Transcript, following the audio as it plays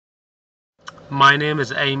My name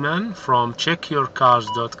is Ayman from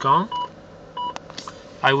checkyourcars.com.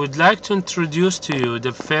 I would like to introduce to you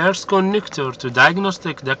the first connector to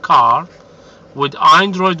diagnostic the car with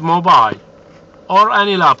Android mobile or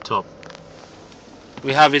any laptop.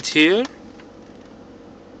 We have it here.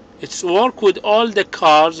 It's work with all the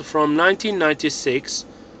cars from 1996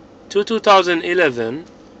 to 2011,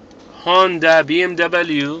 Honda,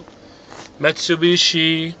 BMW,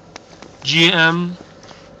 Mitsubishi, GM,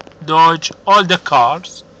 Dodge, all the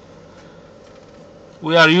cars.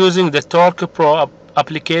 We are using the Torque Pro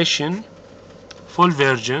application, full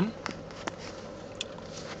version.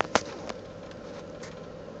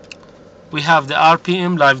 We have the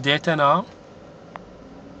RPM live data now.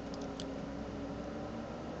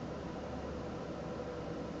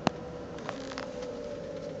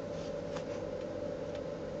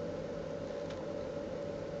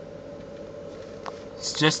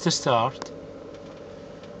 It's just a start.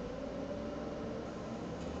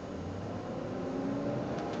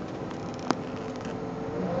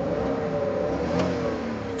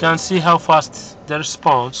 You can see how fast the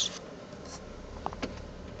response.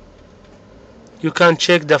 You can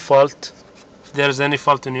check the fault if there is any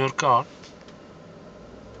fault in your car.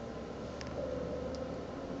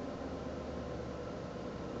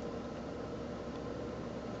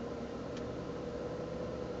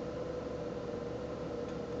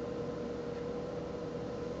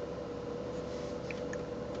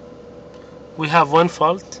 We have one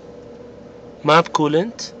fault, map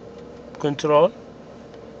coolant control.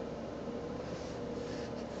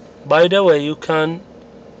 By the way, you can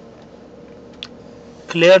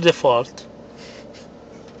clear the fault.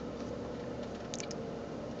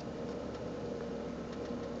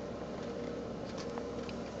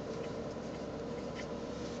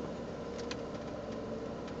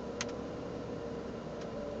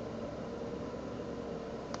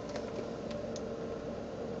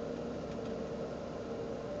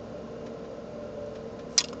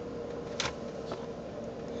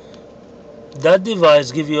 That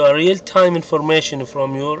device gives you a real-time information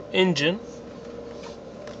from your engine.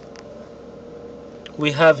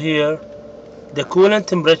 We have here the coolant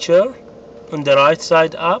temperature on the right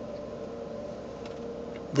side up,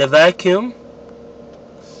 the vacuum,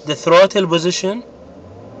 the throttle position,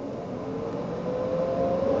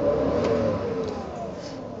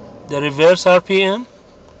 the reverse RPM,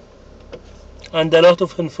 and a lot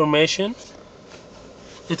of information.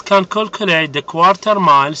 It can calculate the quarter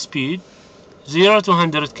mile speed, 0 to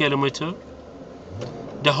 100 kilometer,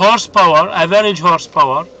 the horsepower, average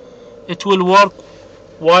horsepower. It will work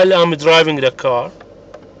while I'm driving the car.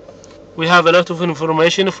 We have a lot of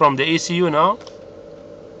information from the ECU now.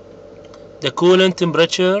 The coolant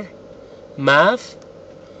temperature, math,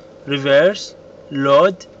 reverse,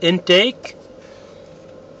 load, intake,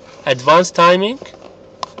 advanced timing.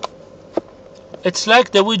 It's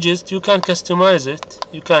like the widget, you can customize it.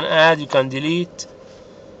 You can add, you can delete.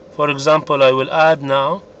 For example, I will add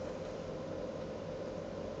now.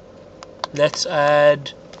 Let's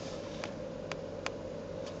add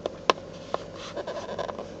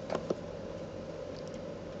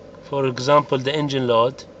for example the engine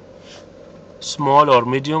load, small or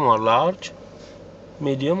medium or large,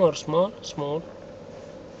 medium or small, small.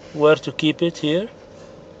 Where to keep it here?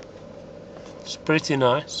 It's pretty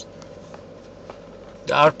nice.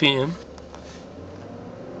 The RPM.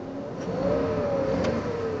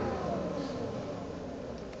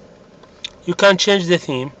 You can change the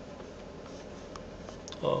theme.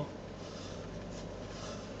 Oh,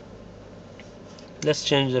 let's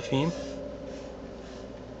change the theme.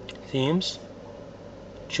 Themes.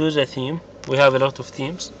 Choose a theme. We have a lot of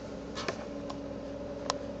themes.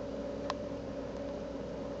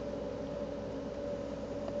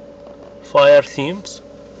 Fire themes.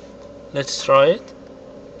 Let's try it.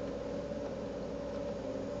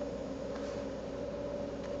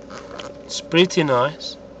 It's pretty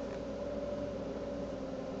nice.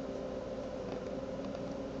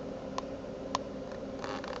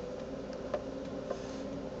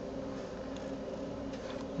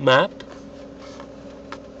 Map.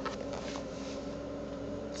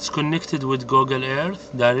 It's connected with Google Earth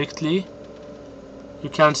directly. You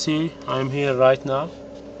can see I'm here right now,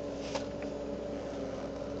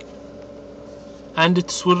 and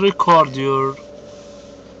it will record your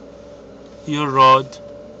road.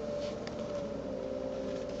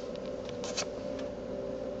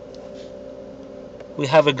 We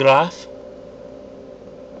have a graph.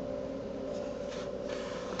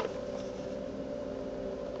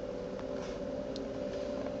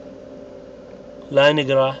 Line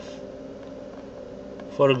graph.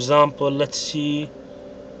 For example, let's see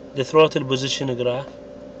the throttle position graph.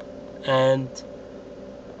 and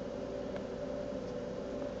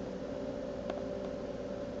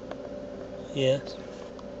yes,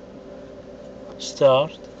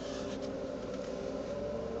 start.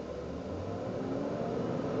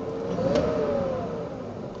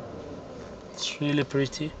 It's really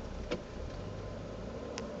pretty.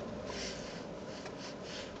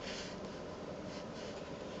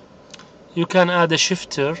 You can add a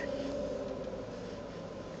shifter.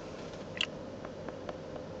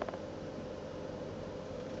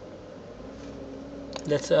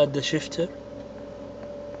 Let's add the shifter.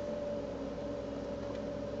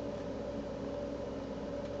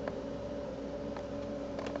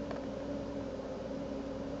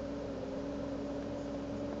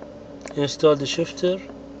 Install the shifter.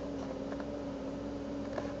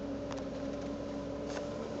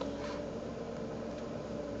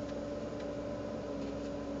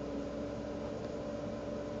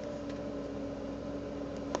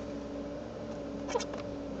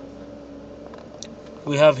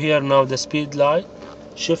 We have here now the speed light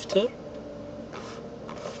shifter.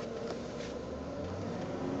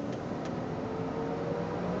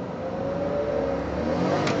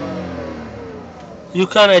 You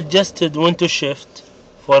can adjust it when to shift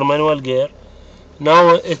for manual gear.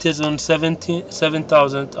 Now it is on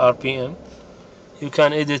 7,000 RPM. You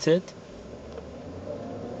can edit it.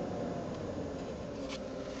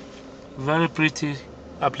 Very pretty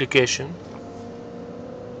application.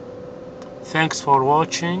 Thanks for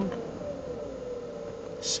watching.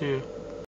 See you.